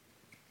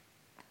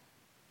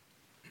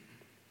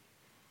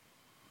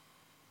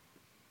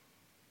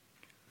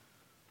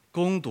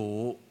恭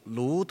读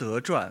卢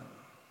德传。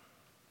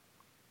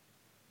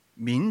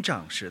民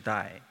长时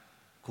代，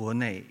国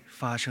内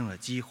发生了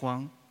饥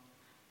荒。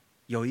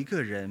有一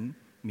个人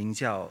名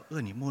叫厄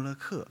里默肋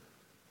客，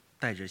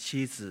带着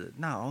妻子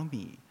纳敖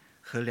米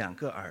和两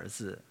个儿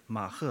子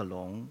玛赫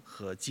隆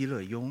和基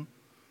肋雍，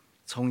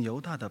从犹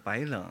大的白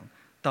冷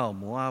到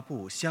摩阿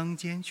布乡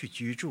间去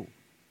居住。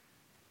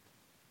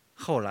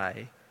后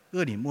来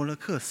厄里默肋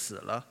客死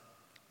了，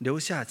留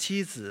下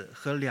妻子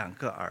和两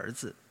个儿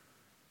子。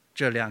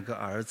这两个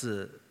儿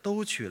子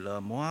都娶了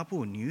摩阿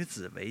布女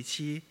子为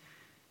妻，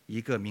一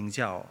个名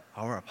叫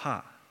敖尔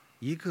帕，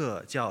一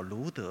个叫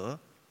卢德。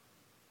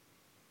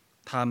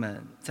他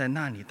们在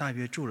那里大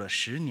约住了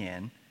10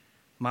年，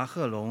玛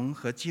赫隆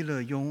和基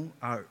肋雍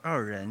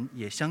二人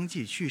也相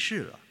继去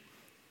世了，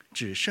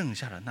只剩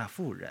下了那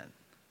妇人，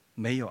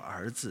没有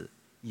儿子，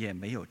也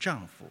没有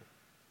丈夫。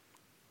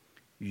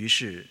于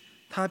是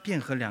她便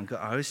和两个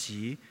儿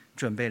媳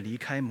准备离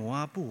开摩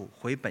阿布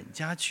回本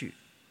家去，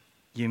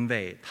因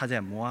为她在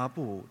摩阿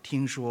布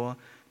听说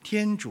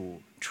天主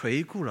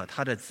垂顾了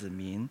他的子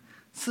民，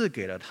赐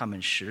给了他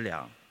们食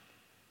粮。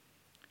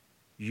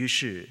于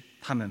是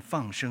他们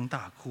放声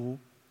大哭，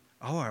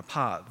敖尔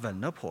帕吻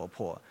了婆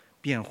婆，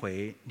便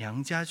回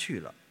娘家去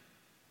了。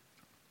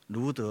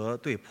卢德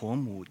对婆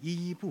母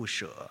依依不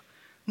舍，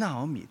纳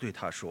敖米对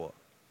她说：“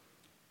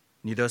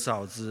你的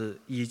嫂子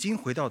已经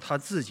回到她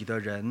自己的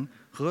人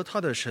和她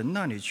的神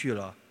那里去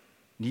了，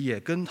你也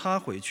跟她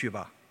回去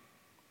吧。”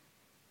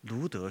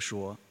卢德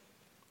说：“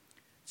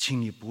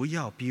请你不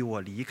要逼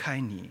我离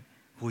开你，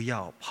不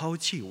要抛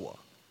弃我。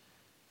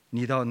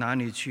你到哪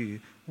里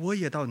去，我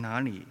也到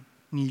哪里；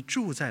你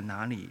住在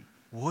哪里，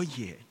我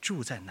也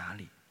住在哪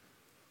里。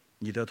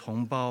你的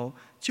同胞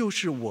就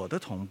是我的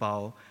同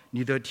胞，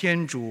你的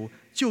天主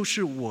就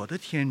是我的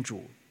天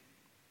主。”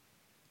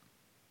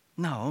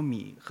纳敖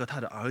米和他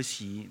的儿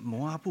媳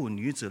摩阿布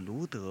女子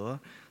卢德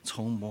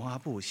从摩阿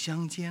布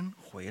乡间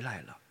回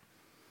来了。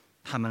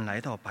他们来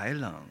到白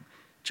冷，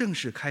正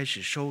是开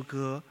始收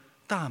割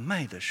大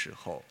麦的时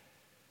候。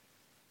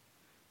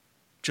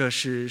这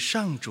是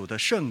上主的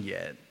圣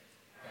言。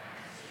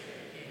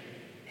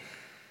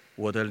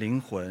我的灵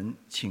魂，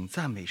请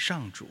赞美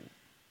上主。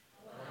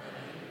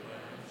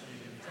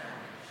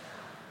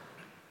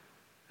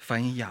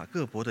凡以雅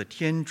各伯的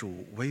天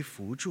主为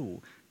扶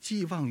助，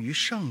寄望于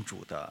上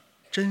主的，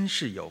真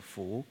是有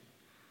福。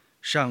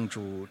上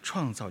主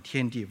创造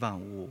天地万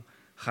物，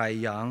海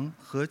洋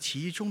和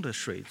其中的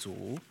水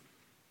族。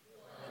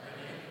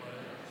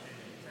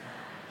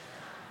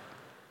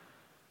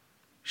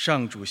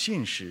上主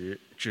信实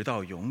直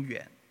到永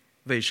远，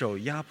为受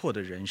压迫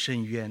的人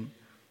伸冤。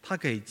他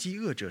给饥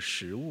饿者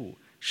食物，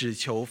使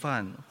囚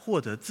犯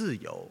获得自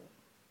由。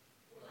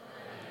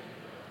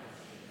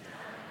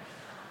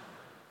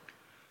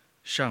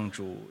上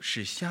主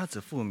使瞎子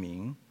复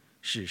明，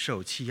使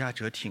受欺压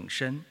者挺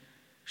身。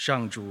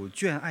上主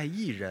眷爱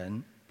义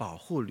人，保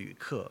护旅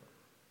客。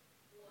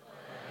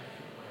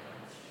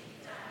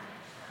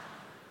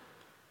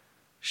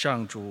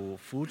上主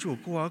扶助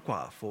孤儿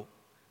寡妇，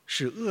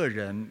使恶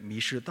人迷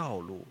失道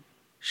路。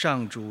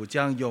上主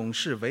将勇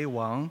士为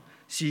王，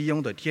熙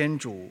雍的天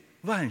主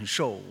万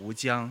寿无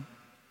疆。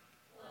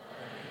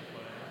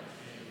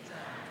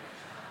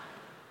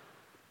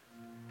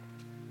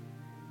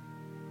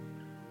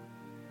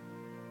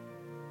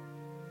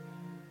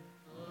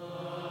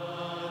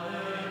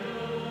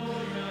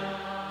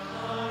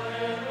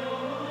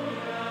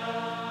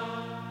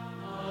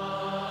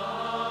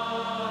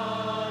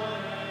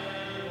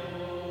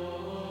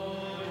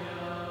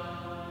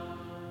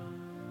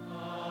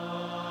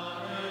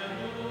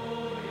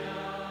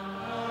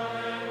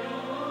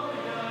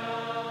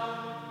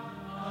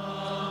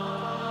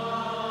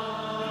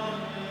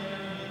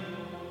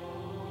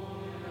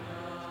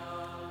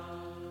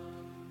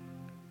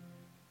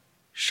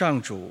上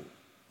主，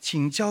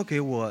请教给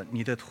我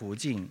你的途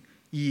径，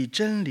以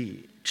真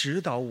理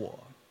指导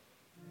我。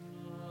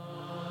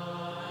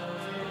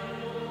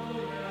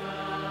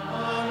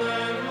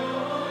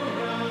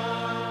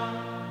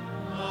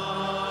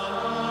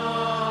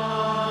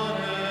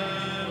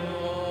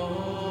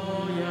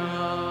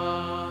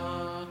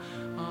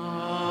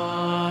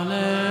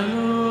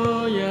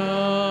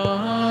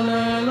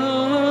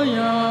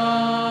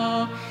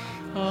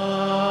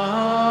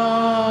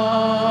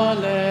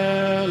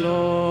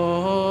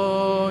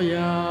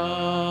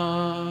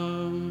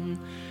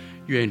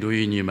愿主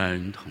与你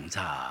们同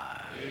在。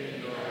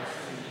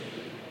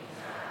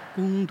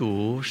恭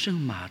读圣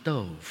马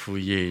窦福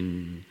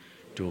音，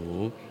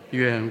主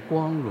愿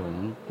光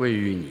荣归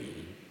于你。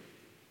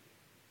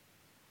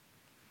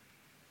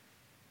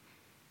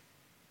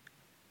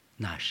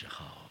那时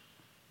候，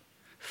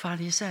法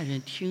利赛人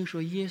听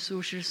说耶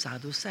稣是撒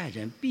杜塞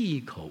人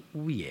闭口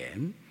无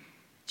言，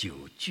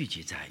就聚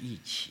集在一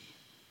起。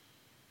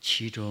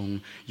其中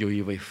有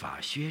一位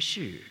法学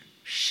士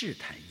试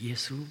探耶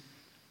稣，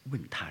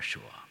问他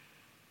说：“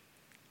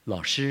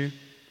老师，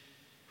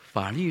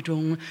法律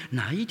中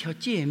哪一条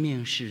诫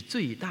命是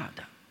最大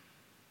的？”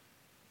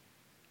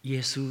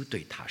耶稣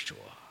对他说：“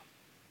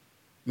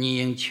你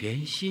应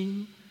全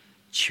心、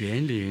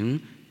全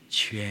灵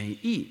全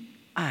意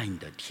爱你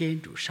的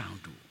天主上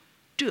主，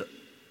这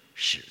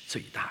是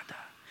最大的，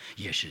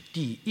也是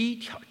第一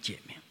条诫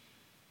命。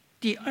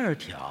第二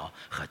条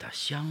和它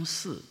相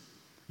似，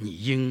你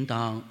应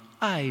当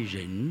爱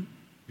人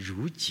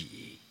如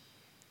己。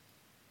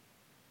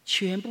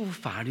全部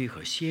法律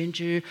和先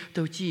知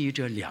都基于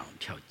这两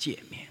条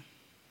诫命。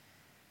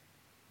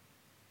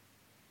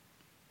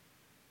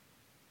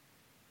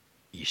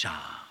以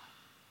上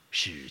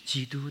是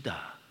基督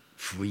的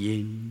福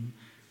音。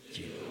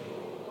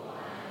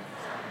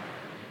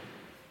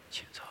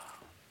请坐。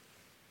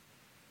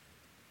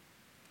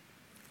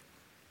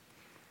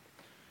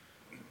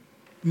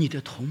你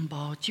的同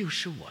胞就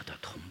是我的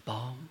同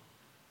胞，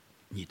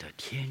你的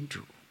天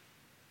主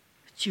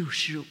就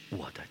是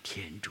我的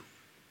天主，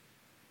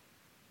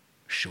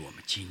是我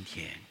们今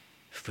天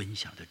分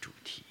享的主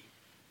题。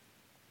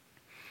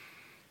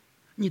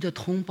你的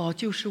同胞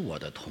就是我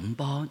的同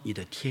胞，你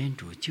的天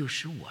主就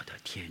是我的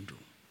天主，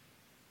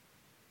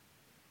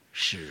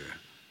是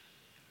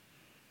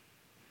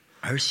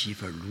儿媳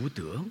妇卢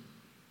德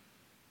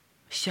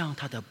向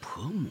她的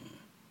婆母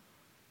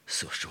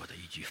所说的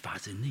一句发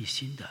自内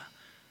心的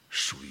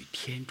属于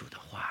天主的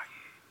话语。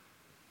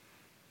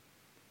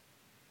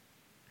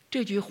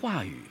这句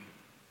话语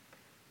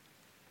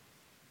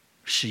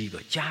是一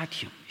个家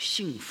庭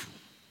幸福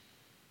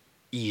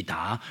以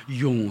达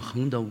永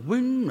恒的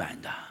温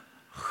暖的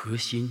核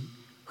心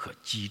和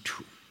基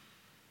础。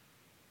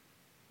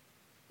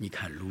你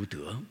看卢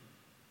德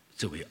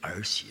作为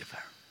儿媳妇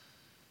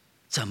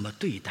怎么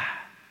对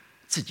待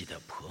自己的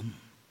婆母，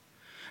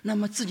那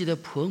么自己的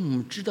婆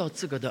母知道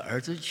自个的儿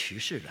子去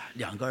世了，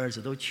两个儿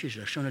子都去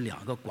世了，生了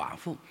两个寡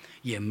妇，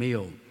也没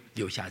有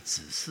留下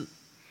子嗣。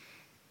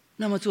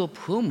那么做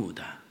婆母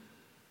的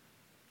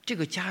这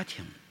个家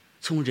庭，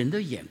从人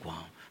的眼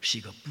光是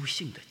一个不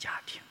幸的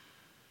家庭。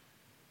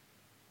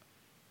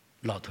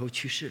老头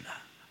去世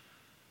了，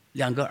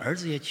两个儿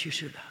子也去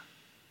世了，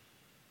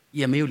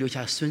也没有留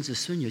下孙子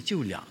孙女，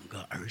就两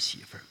个儿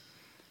媳妇。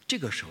这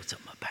个时候怎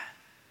么办？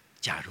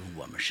假如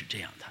我们是这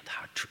样的，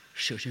他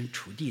设身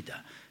处地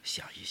的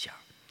想一想，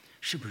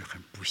是不是很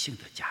不幸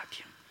的家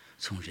庭？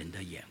从人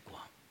的眼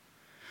光，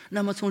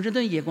那么从人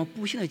的眼光，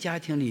不幸的家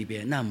庭里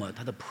边，那么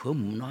他的婆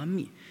母纳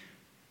米，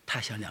他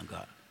想两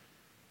个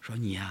说：“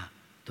你呀，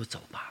都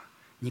走吧。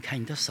你看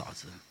你的嫂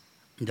子，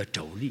你的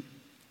妯娌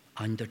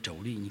啊，你的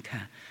妯娌，你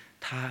看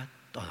她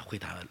回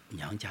她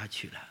娘家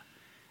去了，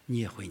你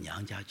也回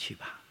娘家去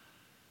吧。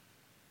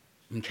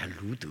你看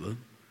卢德。”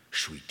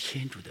属于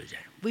天主的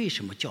人，为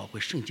什么教会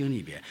圣经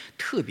里边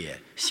特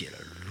别写了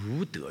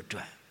卢德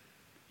传，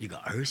一个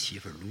儿媳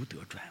妇卢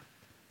德传？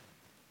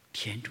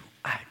天主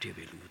爱这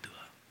位卢德，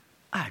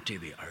爱这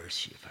位儿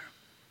媳妇，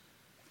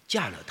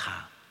嫁了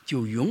他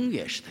就永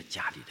远是他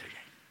家里的人，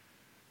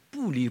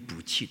不离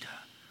不弃的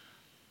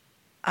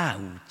爱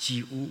屋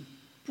及乌，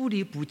不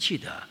离不弃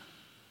的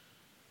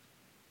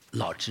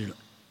老之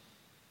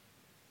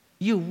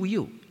幼吾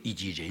幼以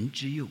及人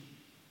之幼，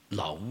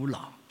老吾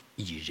老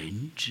以及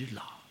人之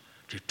老。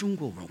这中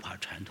国文化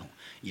传统，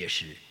也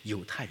是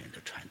犹太人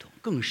的传统，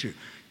更是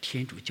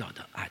天主教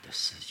的爱的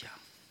思想。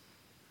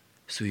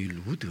所以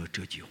卢德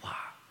这句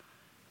话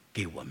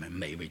给我们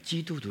每位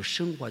基督徒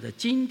生活在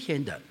今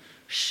天的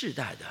世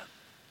代的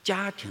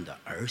家庭的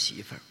儿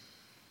媳妇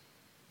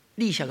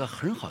立下个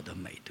很好的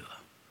美德，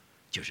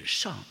就是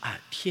上爱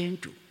天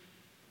主，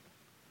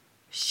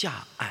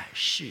下爱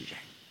世人，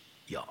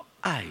要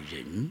爱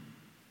人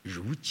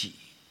如己。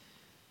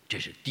这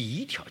是第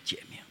一条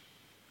诫命，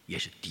也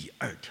是第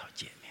二条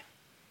诫命。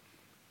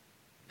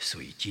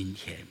所以今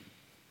天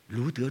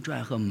卢德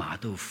传和马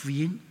窦福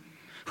音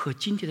和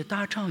今天的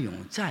大唱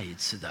咏再一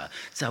次的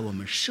在我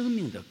们生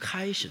命的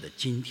开始的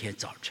今天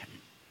早晨，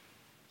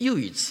又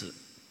一次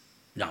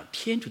让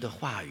天主的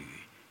话语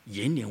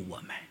引领我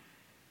们，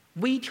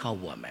微调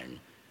我们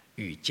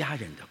与家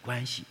人的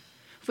关系，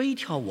微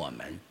调我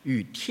们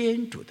与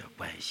天主的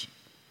关系。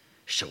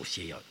首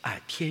先要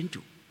爱天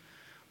主，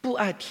不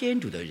爱天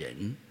主的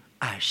人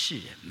爱世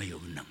人没有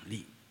能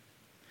力，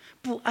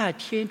不爱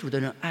天主的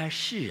人爱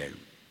世人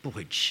不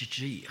会持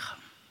之以恒，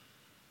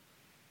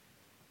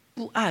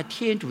不爱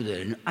天主的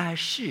人爱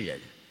世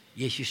人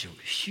也许是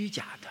虚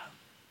假的。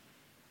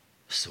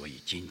所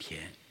以今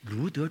天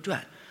卢德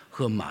传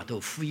和马窦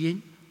福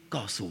音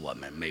告诉我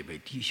们每位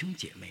弟兄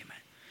姐妹们，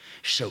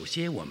首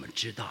先我们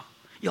知道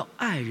要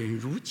爱人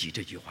如己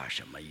这句话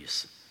什么意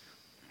思。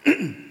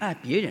爱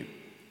别人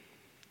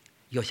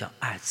要像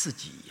爱自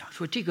己一样，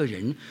说这个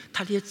人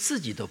他连自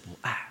己都不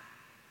爱，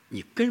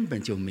你根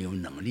本就没有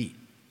能力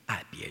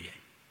爱别人。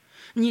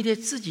你连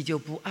自己就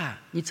不爱，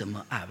你怎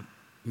么爱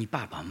你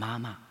爸爸妈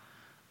妈，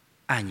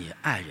爱你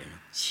爱人、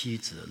妻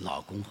子、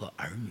老公和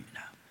儿女呢？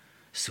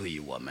所以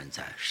我们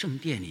在圣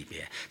殿里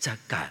边，在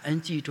感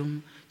恩祭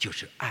中，就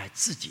是爱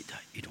自己的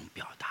一种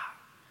表达。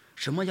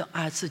什么叫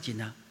爱自己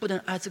呢？不能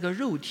爱这个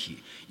肉体，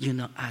应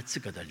当爱自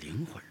个的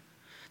灵魂。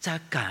在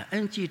感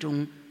恩祭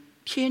中，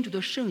天主的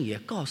圣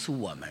言告诉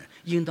我们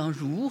应当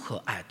如何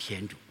爱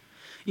天主，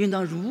应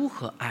当如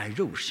何爱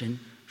肉身，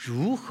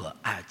如何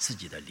爱自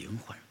己的灵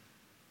魂。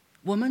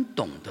我们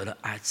懂得了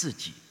爱自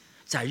己。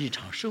在日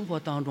常生活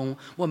当中，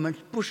我们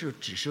不是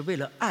只是为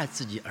了爱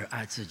自己而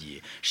爱自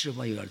己，是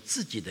为了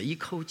自己的一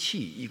口气、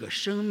一个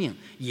生命，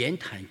言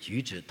谈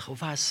举止、头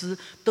发丝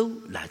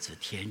都来自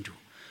天主。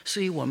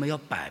所以我们要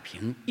摆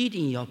平，一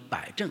定要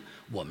摆正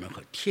我们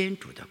和天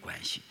主的关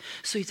系。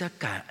所以在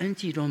感恩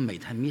祭中每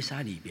坛弥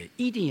撒里边，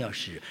一定要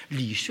是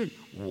理顺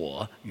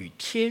我与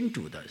天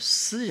主的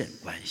私人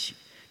关系，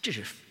这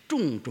是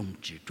重中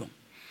之重。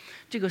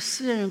这个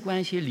私人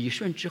关系理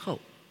顺之后，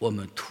我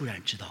们突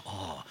然知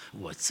道，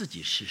我自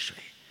己是谁，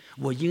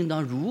我应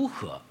当如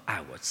何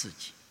爱我自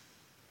己。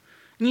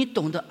你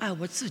懂得爱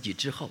我自己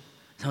之后，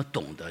才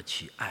懂得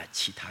去爱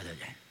其他的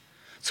人，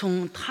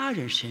从他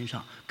人身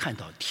上看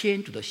到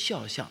天主的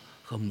肖像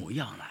和模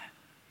样来。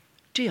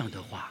这样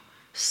的话，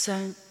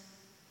三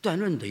段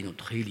论的一种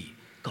推理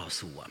告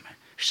诉我们：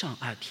上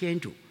爱天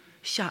主，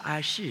下爱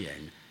世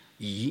人，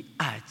以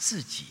爱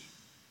自己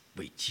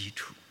为基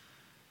础。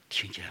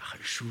听起来很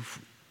舒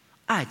服，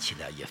爱起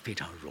来也非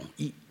常容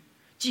易。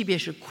即便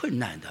是困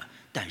难的，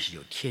但是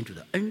有天主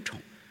的恩宠，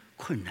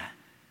困难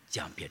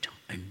将变成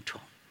恩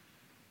宠。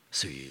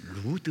所以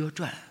卢德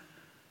传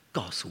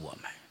告诉我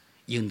们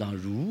应当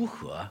如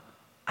何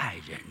爱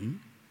人，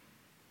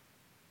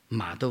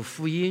马窦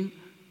福音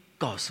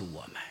告诉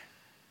我们，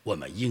我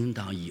们应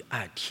当以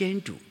爱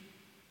天主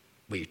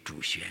为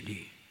主旋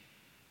律。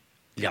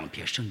两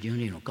篇圣经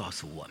内容告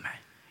诉我们，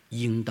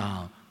应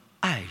当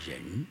爱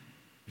人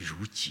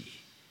如己。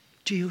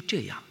只有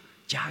这样，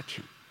家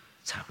庭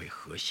才会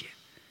和谐，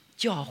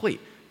教会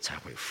才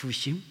会复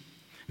兴，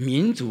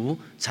民族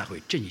才会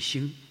振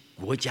兴，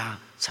国家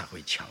才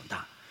会强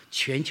大，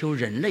全球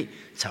人类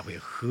才会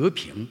和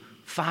平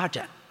发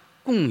展、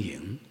共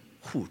赢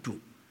互助，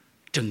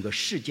整个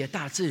世界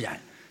大自然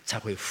才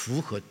会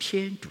符合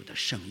天主的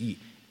圣意，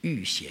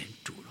预显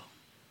主荣。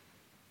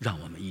让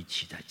我们一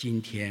起在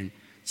今天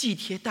祭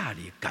天大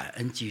礼感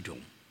恩祭中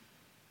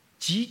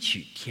汲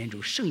取天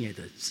主圣言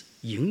的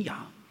营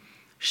养，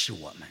使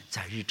我们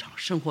在日常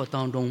生活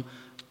当中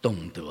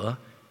懂得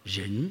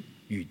人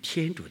与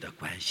天主的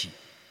关系，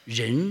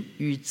人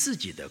与自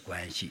己的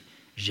关系，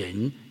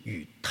人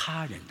与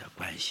他人的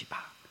关系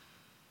吧。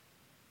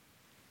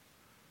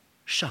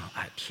上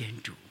爱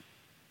天主，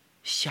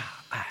下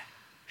爱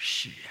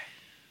世人。